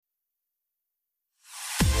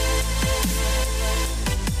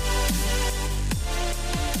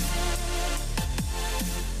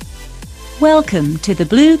Welcome to the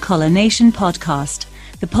Blue Collar Nation podcast,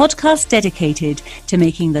 the podcast dedicated to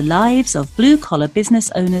making the lives of blue-collar business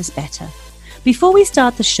owners better. Before we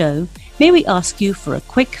start the show, may we ask you for a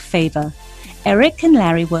quick favor? Eric and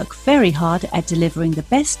Larry work very hard at delivering the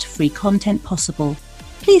best free content possible.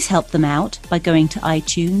 Please help them out by going to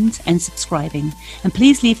iTunes and subscribing, and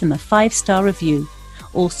please leave them a 5-star review.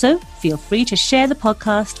 Also, feel free to share the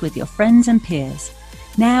podcast with your friends and peers.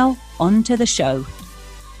 Now, on to the show.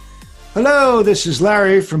 Hello, this is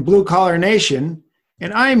Larry from Blue Collar Nation,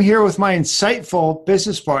 and I am here with my insightful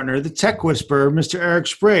business partner, the tech whisperer, Mr. Eric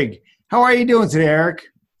Sprigg. How are you doing today, Eric?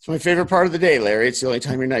 It's my favorite part of the day, Larry. It's the only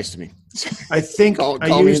time you're nice to me. I think call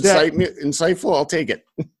me insightful. I'll take it.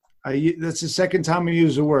 That's the second time I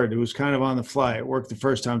used the word. It was kind of on the fly. It worked the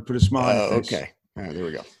first time. Put a smile on your face. Okay. All right, there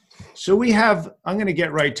we go. So I'm going to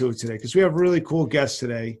get right to it today because we have a really cool guest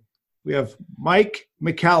today. We have Mike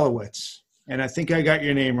Michalowicz. And I think I got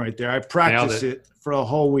your name right there. I practiced it for a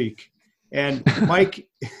whole week. And Mike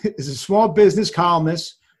is a small business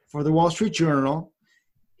columnist for the Wall Street Journal.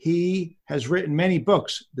 He has written many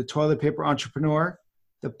books: The Toilet Paper Entrepreneur,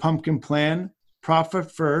 The Pumpkin Plan,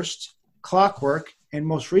 Profit First, Clockwork, and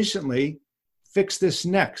most recently, Fix This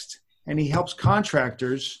Next. And he helps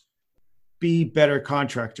contractors be better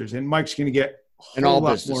contractors. And Mike's going to get a whole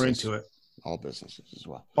lot more into it. All businesses as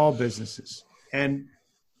well. All businesses. And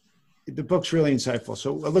the book's really insightful.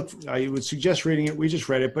 So I would suggest reading it. We just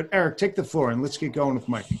read it. But Eric, take the floor and let's get going with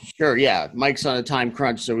Mike. Sure, yeah. Mike's on a time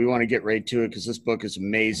crunch, so we want to get right to it because this book is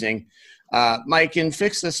amazing. Mike, in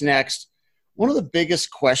Fix This Next, one of the biggest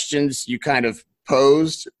questions you kind of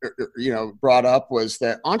posed, brought up was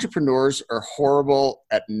that entrepreneurs are horrible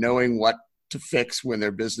at knowing what to fix when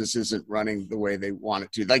their business isn't running the way they want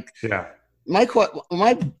it to.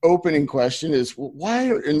 My opening question is why,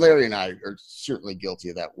 and Larry and I are certainly guilty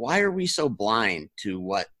of that. Why are we so blind to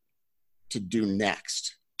what to do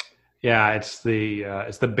next? Yeah, it's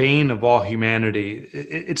the bane of all humanity.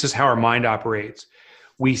 It's just how our mind operates.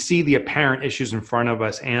 We see the apparent issues in front of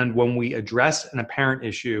us, and when we address an apparent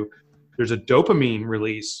issue, there's a dopamine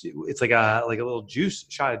release. It's like a little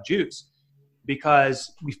shot of juice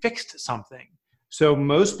because we fixed something. So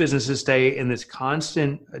most businesses stay in this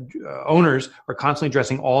constant, owners are constantly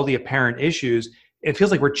addressing all the apparent issues. It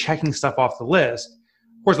feels like we're checking stuff off the list.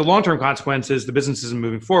 Of course, the long-term consequence is the business isn't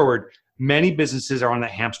moving forward. Many businesses are on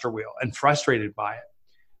that hamster wheel and frustrated by it.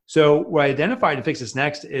 So what I identified to Fix This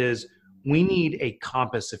Next is we need a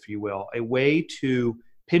compass, if you will, a way to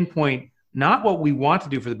pinpoint not what we want to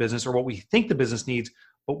do for the business or what we think the business needs,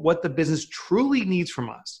 but what the business truly needs from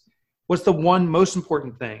us. What's the one most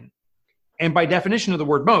important thing? And by definition of the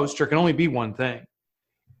word most, there can only be one thing.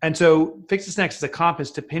 And so Fix This Next is a compass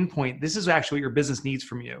to pinpoint this is actually what your business needs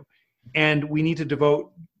from you. And we need to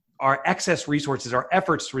devote our excess resources, our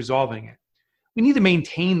efforts to resolving it. We need to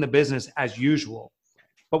maintain the business as usual,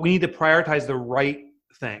 but we need to prioritize the right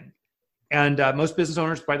thing. And most business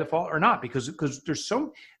owners by default are not because there's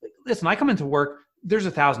listen, I come into work, there's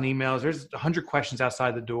 1,000 emails, there's 100 questions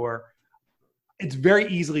outside the door. It's very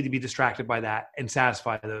easily to be distracted by that and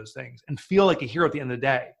satisfy those things and feel like a hero at the end of the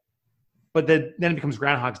day. But then it becomes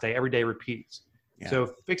Groundhog's Day. Every day repeats. Yeah.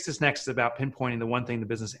 So Fix This Next is about pinpointing the one thing the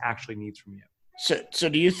business actually needs from you. So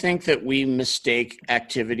do you think that we mistake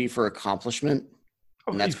activity for accomplishment?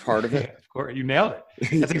 And that's part of it? Yeah, of course. You nailed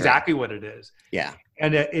it. That's exactly what it is. Yeah.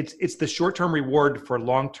 And it's the short-term reward for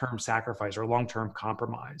long-term sacrifice or long-term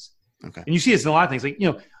compromise. Okay. And you see this in a lot of things. Like,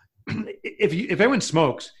 if everyone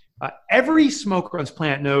smokes, every smoker on this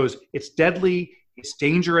planet knows it's deadly, it's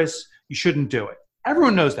dangerous, you shouldn't do it.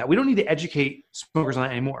 Everyone knows that. We don't need to educate smokers on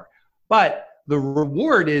that anymore. But the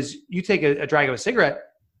reward is you take a drag of a cigarette,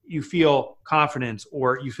 you feel confidence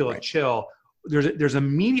or you feel a chill. There's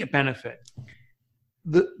immediate benefit.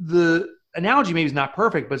 The analogy maybe is not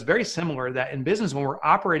perfect, but it's very similar that in business, when we're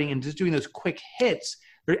operating and just doing those quick hits,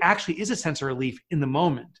 there actually is a sense of relief in the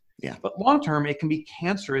moment. Yeah. But long-term, it can be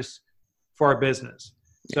cancerous for our business.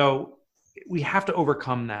 So we have to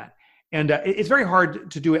overcome that. And it's very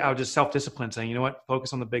hard to do it out of just self-discipline, saying, you know what,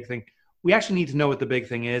 focus on the big thing. We actually need to know what the big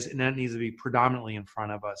thing is, and that needs to be predominantly in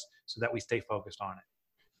front of us so that we stay focused on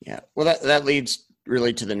it. Yeah. Well, that leads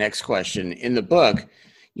really to the next question. In the book,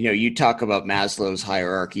 you talk about Maslow's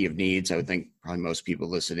hierarchy of needs. I would think probably most people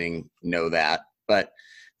listening know that. But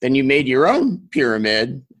then you made your own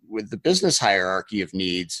pyramid with the business hierarchy of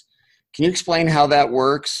needs. Can you explain how that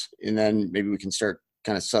works? And then maybe we can start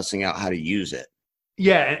kind of sussing out how to use it.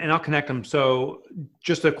 Yeah, and I'll connect them. So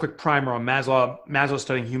just a quick primer on Maslow. Maslow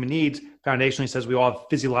studying human needs foundationally says we all have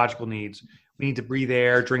physiological needs. We need to breathe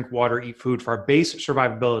air, drink water, eat food for our base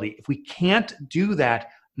survivability. If we can't do that,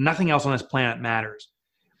 nothing else on this planet matters.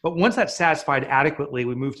 But once that's satisfied adequately,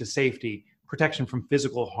 we move to safety, protection from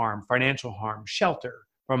physical harm, financial harm, shelter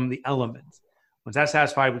from the elements. Once that's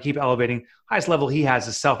satisfied, we keep elevating. Highest level he has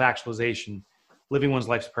is self-actualization, living one's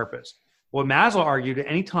life's purpose. What Maslow argued, at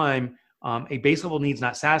any time a base level need is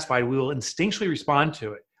not satisfied, we will instinctually respond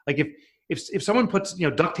to it. Like if someone puts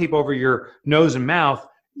duct tape over your nose and mouth,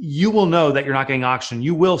 you will know that you're not getting oxygen.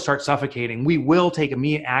 You will start suffocating. We will take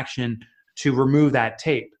immediate action to remove that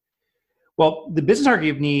tape. Well, the business hierarchy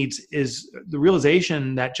of needs is the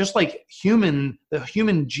realization that just like the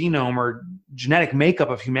human genome or genetic makeup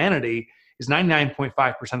of humanity is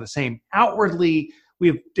 99.5% the same. Outwardly, we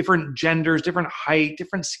have different genders, different height,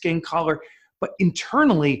 different skin color, but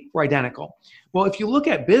internally, we're identical. Well, if you look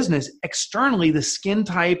at business, externally, the skin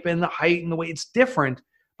type and the height and the way it's different,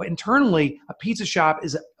 but internally, a pizza shop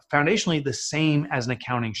is foundationally the same as an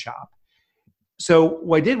accounting shop. So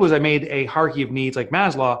what I did was I made a hierarchy of needs like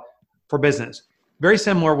Maslow for business. Very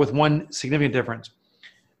similar with one significant difference.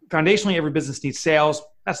 Foundationally, every business needs sales.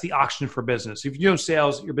 That's the oxygen for business. If you don't have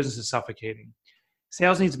sales, your business is suffocating.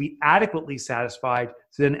 Sales needs to be adequately satisfied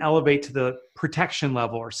to then elevate to the protection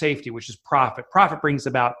level or safety, which is profit. Profit brings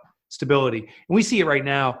about stability. And we see it right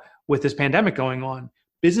now with this pandemic going on.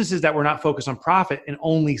 Businesses that were not focused on profit and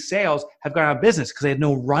only sales have gone out of business because they had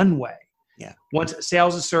no runway. Yeah. Once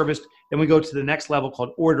sales is serviced, then we go to the next level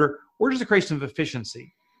called order. Order is the creation of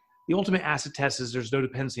efficiency. The ultimate acid test is there's no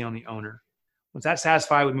dependency on the owner. Once that's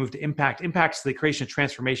satisfied, we move to impact. Impact is the creation of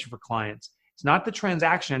transformation for clients. It's not the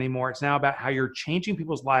transaction anymore. It's now about how you're changing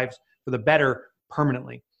people's lives for the better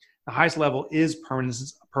permanently. The highest level is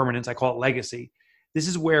permanence. I call it legacy. This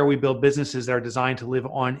is where we build businesses that are designed to live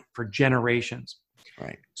on for generations.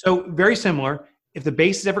 Right. So very similar. If the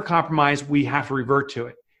base is ever compromised, we have to revert to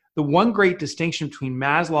it. The one great distinction between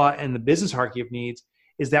Maslow and the business hierarchy of needs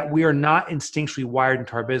is that we are not instinctually wired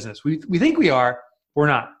into our business. We think we are, we're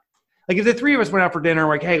not. Like if the three of us went out for dinner,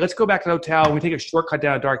 we're like, hey, let's go back to the hotel, and we take a shortcut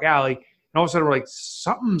down a dark alley, and all of a sudden we're like,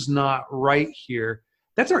 something's not right here.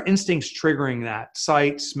 That's our instincts triggering that.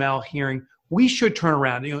 Sight, smell, hearing. We should turn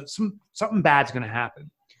around. Something bad's going to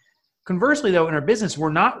happen. Conversely, though, in our business,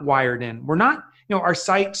 we're not wired in. We're not, our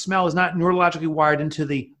sight, smell is not neurologically wired into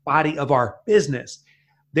the body of our business.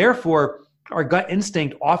 Therefore, our gut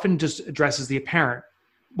instinct often just addresses the apparent,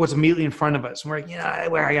 what's immediately in front of us. And we're like,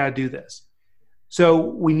 I got to do this. So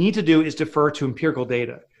what we need to do is defer to empirical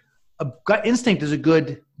data. A gut instinct is a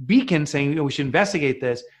good beacon saying we should investigate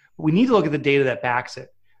this, but we need to look at the data that backs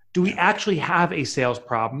it. Do we actually have a sales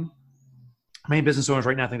problem? Many business owners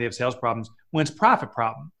right now think they have sales problems when it's a profit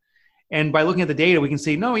problem. And by looking at the data, we can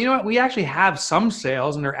say, no, you know what? We actually have some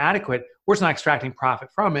sales and they're adequate. We're just not extracting profit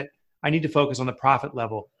from it. I need to focus on the profit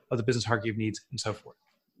level of the business hierarchy of needs and so forth.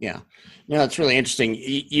 Yeah. No, it's really interesting.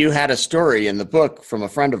 You had a story in the book from a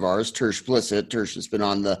friend of ours, Tersh Blissett. Tersh has been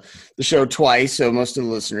on the show twice, so most of the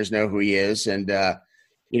listeners know who he is. And,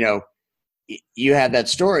 you had that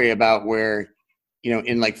story about where,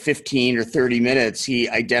 in like 15 or 30 minutes, he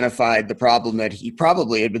identified the problem that he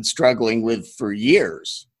probably had been struggling with for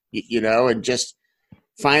years, and just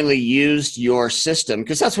finally used your system,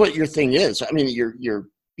 because that's what your thing is. I mean, your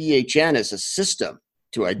BHN is a system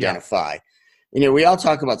to identify. Yeah. We all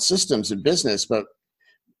talk about systems in business, but,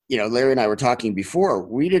 Larry and I were talking before,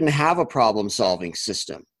 we didn't have a problem-solving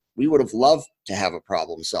system. We would have loved to have a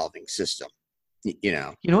problem-solving system, You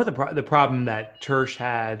know what the problem that Tersh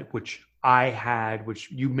had, which I had, which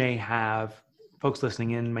you may have, folks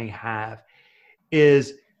listening in may have,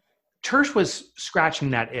 is Tersh was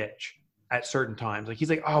scratching that itch at certain times. Like he's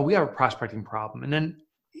like, oh, we have a prospecting problem. And then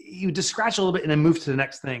he would just scratch a little bit and then move to the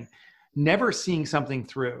next thing, never seeing something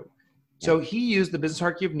through. So he used the business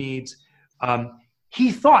hierarchy of needs.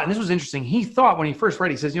 He thought, and this was interesting, he thought when he first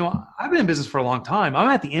read, he says, I've been in business for a long time. I'm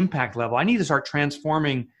at the impact level. I need to start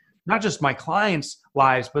transforming not just my clients'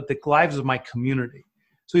 lives, but the lives of my community.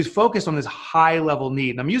 So he's focused on this high level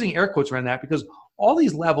need. And I'm using air quotes around that because all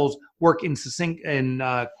these levels work in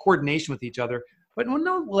coordination with each other, but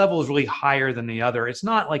no level is really higher than the other. It's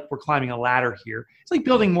not like we're climbing a ladder here. It's like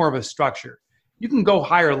building more of a structure. You can go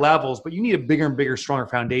higher levels, but you need a bigger and bigger, stronger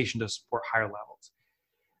foundation to support higher levels.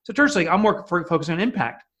 So Tersh's like, I'm more focused on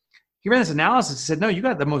impact. He ran this analysis. He said, no, you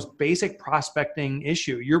got the most basic prospecting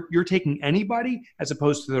issue. You're taking anybody as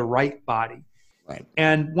opposed to the right body. Right.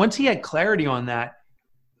 And once he had clarity on that,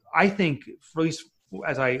 I think, at least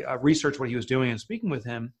as I researched what he was doing and speaking with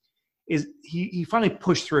him, is he finally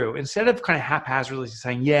pushed through. Instead of kind of haphazardly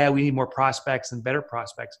saying, yeah, we need more prospects and better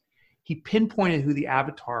prospects, he pinpointed who the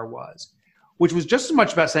avatar was, which was just as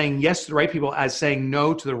much about saying yes to the right people as saying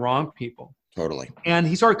no to the wrong people. Totally. And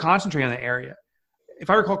he started concentrating on that area. If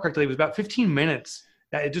I recall correctly, it was about 15 minutes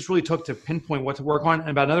that it just really took to pinpoint what to work on, and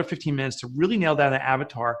about another 15 minutes to really nail down the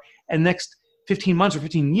avatar, and next 15 months or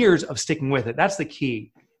 15 years of sticking with it. That's the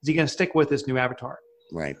key. Is he going to stick with this new avatar?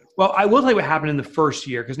 Right. Well, I will tell you what happened in the first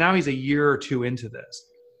year, because now he's a year or two into this.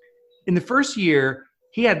 In the first year,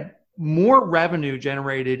 he had more revenue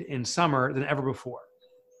generated in summer than ever before.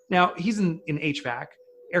 Now, he's in HVAC,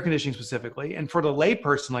 air conditioning specifically. And for the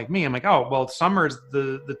layperson like me, I'm like, oh, well, summer's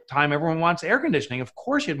the time everyone wants air conditioning. Of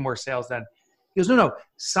course you had more sales then. He goes, no,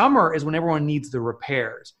 summer is when everyone needs the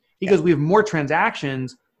repairs. He goes, we have more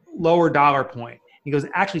transactions, lower dollar point. He goes,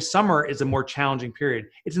 actually, summer is a more challenging period.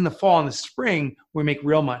 It's in the fall and the spring where we make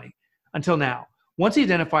real money. Until now. Once he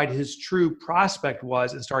identified his true prospect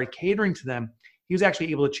was and started catering to them, he was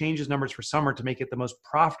actually able to change his numbers for summer to make it the most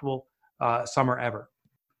profitable summer ever.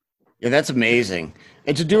 Yeah, that's amazing.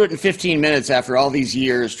 And to do it in 15 minutes after all these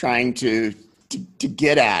years trying to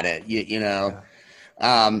get at it, you know.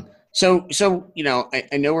 Yeah. So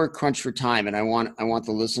I know we're crunched for time, and I want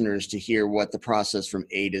the listeners to hear what the process from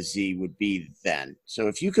A to Z would be then. So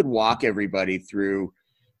if you could walk everybody through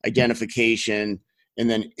identification and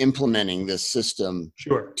then implementing this system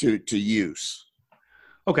to use.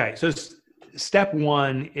 Okay, so step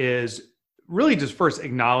one is really just first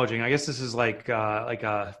acknowledging. I guess this is like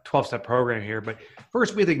a 12-step program here, but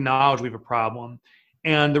first we have to acknowledge we have a problem.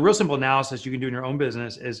 And the real simple analysis you can do in your own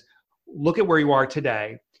business is look at where you are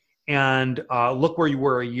today and look where you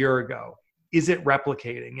were a year ago. Is it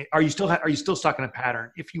replicating? Are you still stuck in a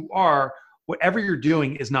pattern? If you are, whatever you're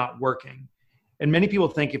doing is not working. And many people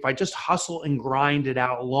think if I just hustle and grind it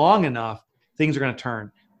out long enough, things are going to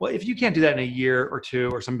turn. Well, if you can't do that in a year or two,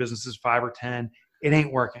 or some businesses 5 or 10, it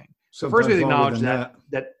ain't working. So first we have to acknowledge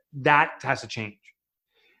that has to change.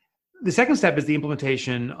 The second step is the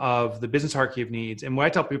implementation of the business hierarchy of needs. And what I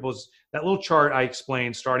tell people is that little chart I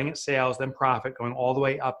explained, starting at sales, then profit, going all the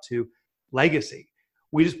way up to legacy.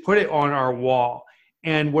 We just put it on our wall.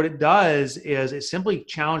 And what it does is it simply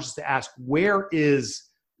challenges to ask, where is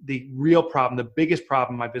the real problem, the biggest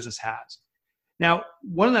problem my business has? Now,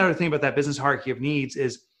 one other thing about that business hierarchy of needs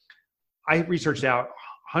is I researched out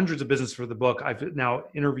hundreds of businesses for the book. I've now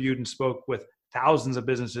interviewed and spoke with thousands of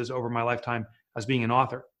businesses over my lifetime as being an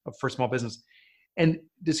author for small business, and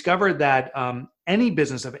discovered that any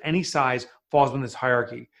business of any size falls within this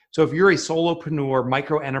hierarchy. So if you're a solopreneur,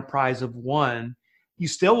 micro enterprise of one, you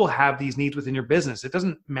still will have these needs within your business. It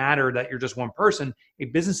doesn't matter that you're just one person. A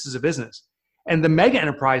business is a business. And the mega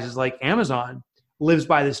enterprises like Amazon lives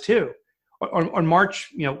by this too. On March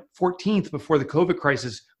 14th, before the COVID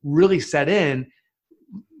crisis really set in,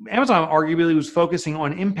 Amazon arguably was focusing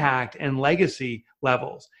on impact and legacy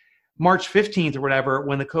levels. March 15th or whatever,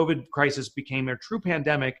 when the COVID crisis became a true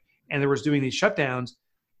pandemic and there was doing these shutdowns,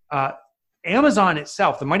 Amazon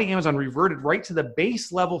itself, the mighty Amazon, reverted right to the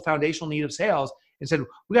base level foundational need of sales and said,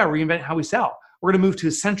 we got to reinvent how we sell. We're going to move to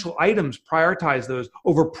essential items, prioritize those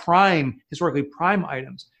over historically prime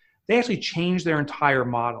items. They actually changed their entire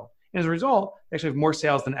model. And as a result, they actually have more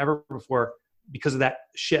sales than ever before because of that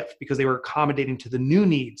shift, because they were accommodating to the new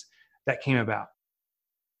needs that came about.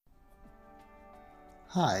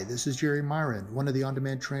 Hi, this is Jerry Myron, one of the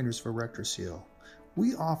on-demand trainers for RectorSeal.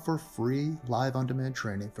 We offer free live on-demand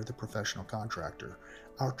training for the professional contractor.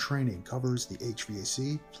 Our training covers the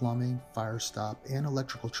HVAC, plumbing, fire stop, and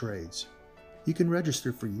electrical trades. You can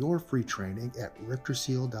register for your free training at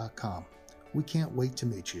RectorSeal.com. We can't wait to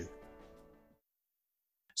meet you.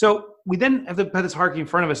 So we then have to put this hierarchy in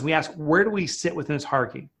front of us, and we ask, where do we sit within this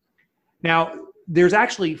hierarchy? Now, there's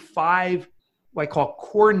actually 5 what I call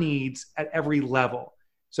core needs at every level.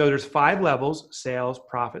 So there's 5 levels: sales,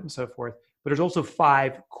 profit, and so forth. But there's also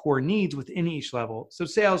 5 core needs within each level. So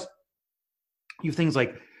sales, you have things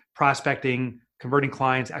like prospecting, converting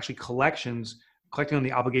clients, actually collections, collecting on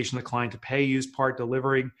the obligation of the client to pay, use part,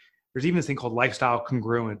 delivering. There's even this thing called lifestyle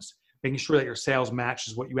congruence, making sure that your sales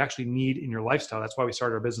matches what you actually need in your lifestyle. That's why we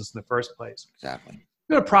started our business in the first place. Exactly.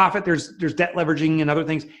 You go to profit, there's debt leveraging and other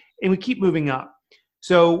things, and we keep moving up.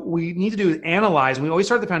 So we need to do is analyze, and we always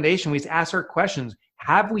start at the foundation. We ask our questions.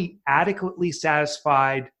 Have we adequately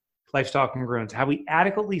satisfied lifestyle congruence? Have we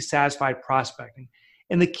adequately satisfied prospecting?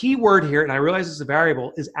 And the key word here, and I realize it's a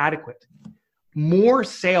variable, is adequate. More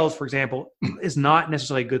sales, for example, is not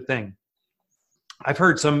necessarily a good thing. I've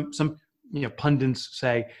heard some pundits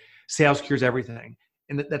say sales cures everything,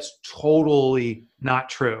 and that's totally not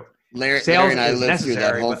true. Larry and I lived through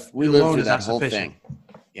that whole thing.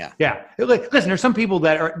 Yeah. Listen, there's some people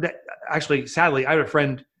that actually, sadly, I had a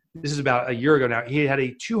friend, this is about a year ago now, he had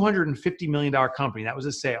a $250 million company. That was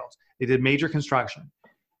his sales. They did major construction.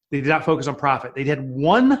 They did not focus on profit. They had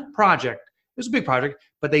one project. was a big project,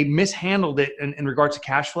 but they mishandled it in regards to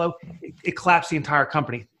cash flow. It collapsed the entire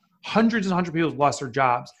company. Hundreds and hundreds of people lost their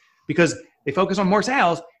jobs because they focused on more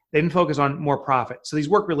sales. They didn't focus on more profit. So these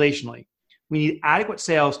work relationally. We need adequate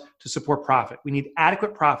sales to support profit. We need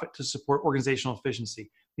adequate profit to support organizational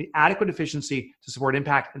efficiency. We need adequate efficiency to support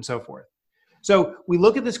impact, and so forth. So we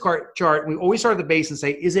look at this chart, we always start at the base and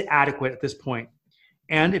say, is it adequate at this point?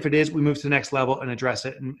 And if it is, we move to the next level and address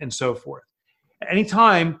it, and so forth. At any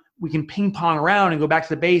time, we can ping pong around and go back to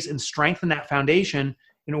the base and strengthen that foundation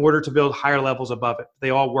in order to build higher levels above it. They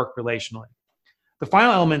all work relationally. The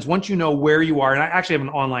final element is once you know where you are, and I actually have an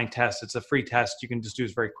online test. It's a free test. You can just do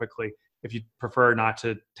this very quickly. If you prefer not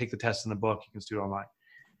to take the test in the book, you can just do it online.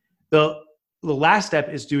 The last step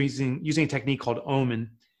is using a technique called OMAN.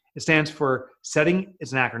 It stands for setting,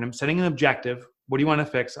 it's an acronym, setting an objective. What do you want to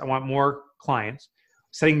fix? I want more clients.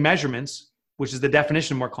 Setting measurements, which is the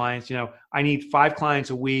definition of more clients. You know, I need 5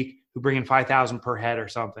 clients a week who bring in 5,000 per head or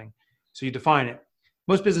something. So you define it.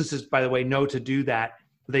 Most businesses, by the way, know to do that.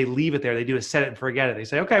 But they leave it there. They do a set it and forget it. They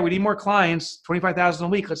say, okay, we need more clients, 25,000 a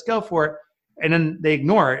week. Let's go for it. And then they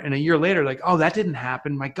ignore it. And a year later, like, oh, that didn't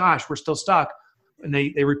happen. My gosh, we're still stuck. And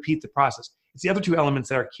they repeat the process. It's the other 2 elements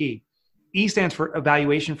that are key. E stands for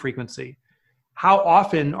evaluation frequency. How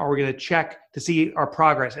often are we going to check to see our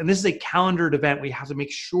progress? And this is a calendared event. We have to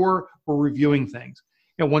make sure we're reviewing things,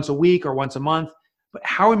 you know, once a week or once a month. But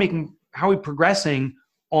how are we progressing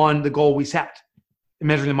on the goal we set and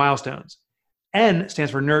measuring the milestones? N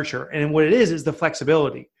stands for nurture. And what it is the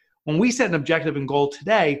flexibility. When we set an objective and goal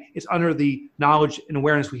today, it's under the knowledge and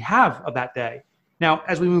awareness we have of that day. Now,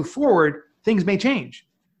 as we move forward, things may change.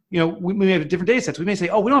 You know, we may have different data sets. We may say,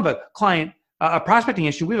 oh, we don't have a client, a prospecting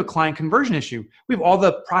issue. We have a client conversion issue. We have all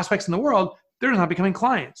the prospects in the world. They're not becoming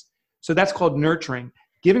clients. So that's called nurturing,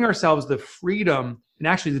 giving ourselves the freedom and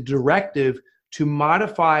actually the directive to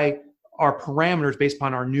modify our parameters based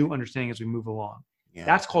upon our new understanding as we move along. Yeah.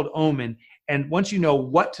 That's called OMAN. And once you know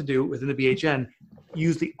what to do within the BHN,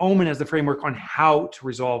 use the OMAN as the framework on how to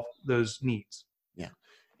resolve those needs. Yeah.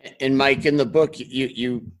 And Mike, in the book,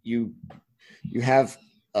 you have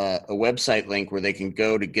a website link where they can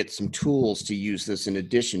go to get some tools to use this in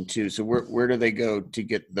addition to. So where do they go to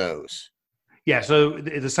get those? Yeah. So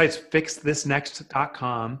the site's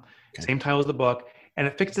fixthisnext.com, okay. Same title as the book. And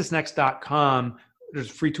at fixthisnext.com, there's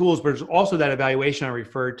free tools, but there's also that evaluation I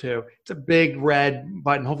referred to. It's a big red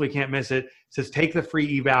button. Hopefully you can't miss it. It says take the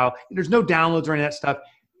free eval. There's no downloads or any of that stuff.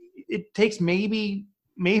 It takes maybe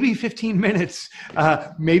 15 minutes,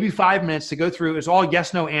 maybe 5 minutes to go through. It's all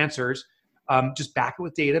yes, no answers. Just back it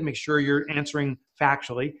with data. Make sure you're answering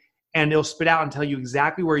factually. And it'll spit out and tell you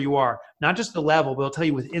exactly where you are. Not just the level, but it'll tell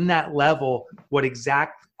you within that level what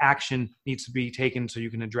exact action needs to be taken so you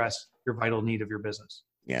can address your vital need of your business.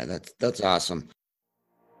 Yeah, that's awesome.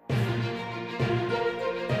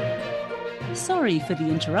 Sorry for the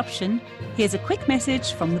interruption. Here's a quick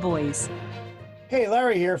message from the boys. Hey,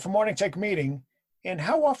 Larry here from Morning Tech Meeting. And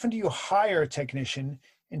how often do you hire a technician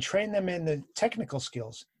and train them in the technical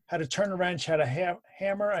skills? How to turn a wrench, how to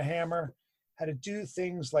hammer a hammer, how to do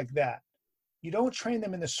things like that. You don't train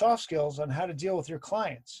them in the soft skills on how to deal with your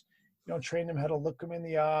clients. You don't train them how to look them in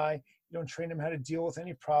the eye. You don't train them how to deal with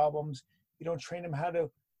any problems. You don't train them how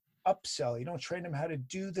to upsell. You don't train them how to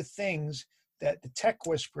do the things that the Tech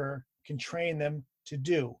Whisperer can train them to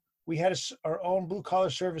do. We had our own blue collar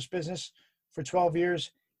service business for 12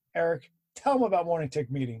 years. Eric, tell them about Morning Tech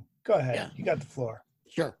Meeting. Go ahead. Yeah. You got the floor.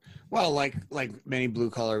 Sure. Well, like many blue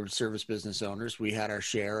collar service business owners, we had our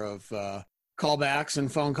share of callbacks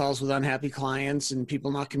and phone calls with unhappy clients and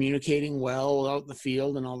people not communicating well out in the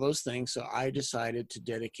field and all those things. So I decided to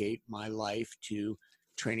dedicate my life to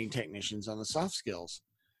training technicians on the soft skills.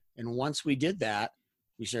 And once we did that,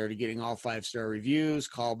 we started getting all 5-star reviews,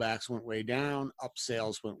 callbacks went way down,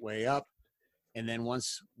 upsales went way up. And then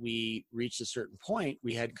once we reached a certain point,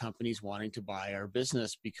 we had companies wanting to buy our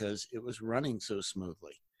business because it was running so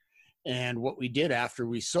smoothly. And what we did after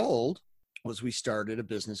we sold was we started a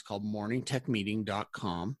business called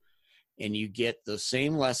morningtechmeeting.com. And you get the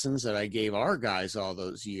same lessons that I gave our guys all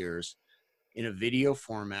those years in a video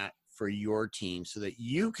format for your team so that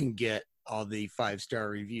you can get all the 5-star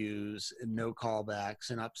reviews and no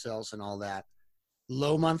callbacks and upsells and all that.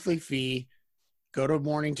 Low monthly fee. Go to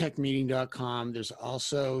morningtechmeeting.com. There's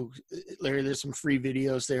also, Larry, there's some free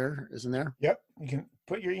videos there, isn't there? Yep. You can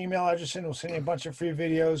put your email address in. We'll send you a bunch of free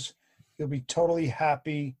videos. You'll be totally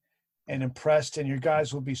happy and impressed, and your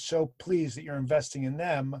guys will be so pleased that you're investing in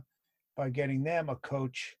them by getting them a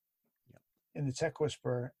coach in the Tech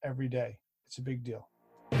Whisperer every day. It's a big deal.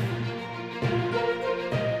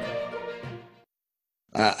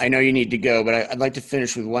 I know you need to go, but I'd like to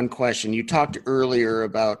finish with one question. You talked earlier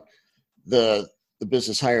about the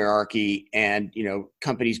business hierarchy and,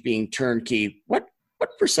 companies being turnkey. What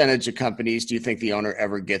percentage of companies do you think the owner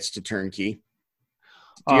ever gets to turnkey?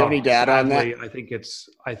 Do you have any data on that? I think it's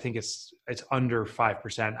under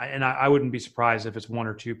 5%, and I wouldn't be surprised if it's 1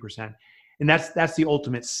 or 2%. And that's the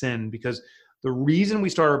ultimate sin, because the reason we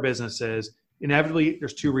start our business is inevitably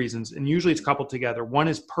there's 2 reasons, and usually it's coupled together. One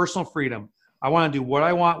is personal freedom. I want to do what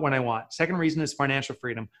I want when I want. Second reason is financial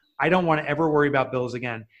freedom. I don't want to ever worry about bills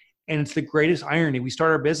again. And it's the greatest irony. We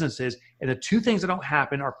start our businesses, and the 2 things that don't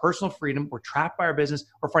happen are personal freedom, we're trapped by our business,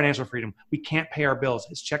 or financial freedom. We can't pay our bills.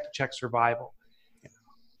 It's check-to-check survival.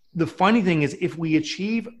 The funny thing is, if we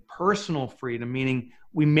achieve personal freedom, meaning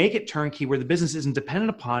we make it turnkey where the business isn't dependent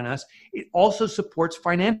upon us, it also supports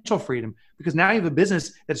financial freedom, because now you have a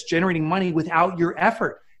business that's generating money without your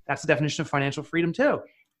effort. That's the definition of financial freedom too.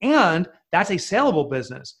 And that's a saleable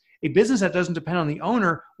business. A business that doesn't depend on the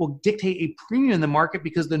owner will dictate a premium in the market,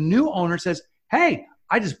 because the new owner says, hey,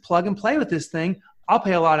 I just plug and play with this thing. I'll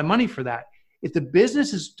pay a lot of money for that. If the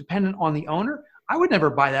business is dependent on the owner, I would never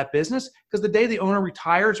buy that business, because the day the owner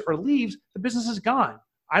retires or leaves, the business is gone.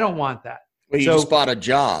 I don't want that. Well, you just bought a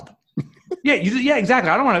job. Yeah, exactly.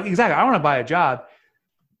 I don't want to buy a job.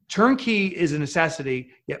 Turnkey is a necessity,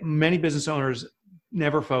 yet many business owners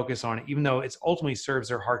never focus on it, even though it ultimately serves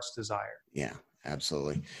their heart's desire. Yeah,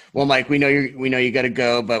 absolutely. Well, Mike, we know you got to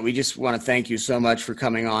go, but we just want to thank you so much for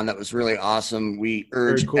coming on. That was really awesome. We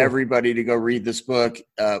urge everybody to go read this book.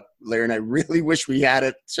 Larry and I really wish we had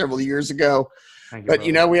it several years ago. But,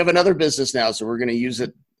 we have another business now, so we're going to use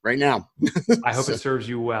it right now. I hope it serves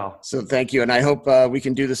you well. So thank you. And I hope we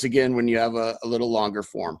can do this again when you have a little longer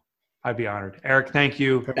form. I'd be honored. Eric, thank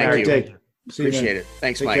you. Thank you. Appreciate it.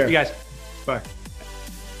 Thanks, Mike. Care. You guys. Bye.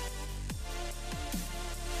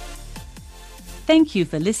 Thank you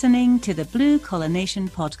for listening to the Blue Collar Nation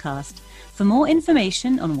podcast. For more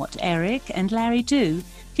information on what Eric and Larry do,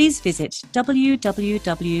 please visit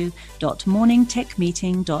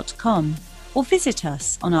www.morningtechmeeting.com or visit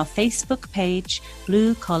us on our Facebook page,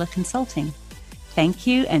 Blue Collar Consulting. Thank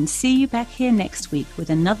you, and see you back here next week with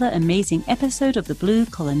another amazing episode of the Blue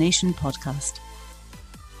Collar Nation podcast.